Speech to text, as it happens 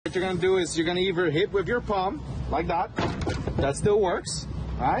What you're going to do is you're going to either hit with your palm, like that. That still works,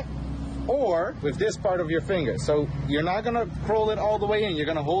 all right? Or with this part of your finger. So you're not going to curl it all the way in. You're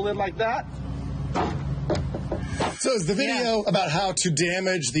going to hold it like that. So is the video about how to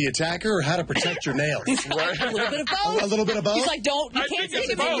damage the attacker or how to protect your nails? Right. A little bit of both. A little bit of both? He's like, you can't it's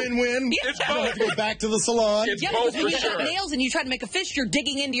think of a win-win. Yeah. You don't have to go back to the salon. Because when you have nails and you try to make a fist, you're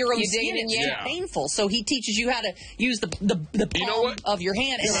digging into your own skin. It's painful. So he teaches you how to use the palm of your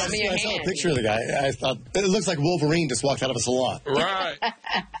hand. Yeah, I saw a picture of the guy. I thought, it looks like Wolverine just walked out of a salon. Right.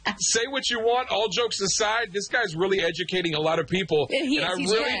 Say what you want. All jokes aside, this guy's really educating a lot of people. And I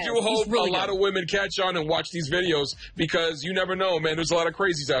really do hope a lot of women catch on and watch these videos because you never know, man. There's a lot of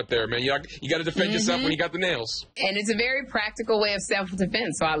crazies out there, man. You got to defend yourself when you got the nails. And it's a very practical way of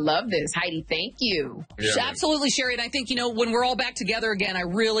self-defense. So I love this. Heidi, thank you. Yeah, absolutely, Sherri. And I think, when we're all back together again, I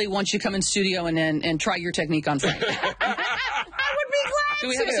really want you to come in studio and try your technique on Frank. I would be glad Do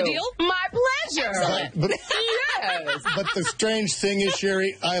we have a deal? My pleasure. But, yes. But the strange thing is,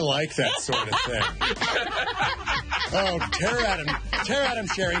 Sherri, I like that sort of thing. Oh, tear at him. Tear at him,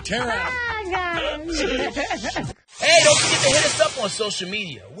 Sherri. Tear at him. Hey, don't forget to hit us up on social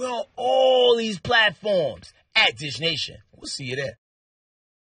media. We're on all these platforms at Dish Nation. We'll see you there.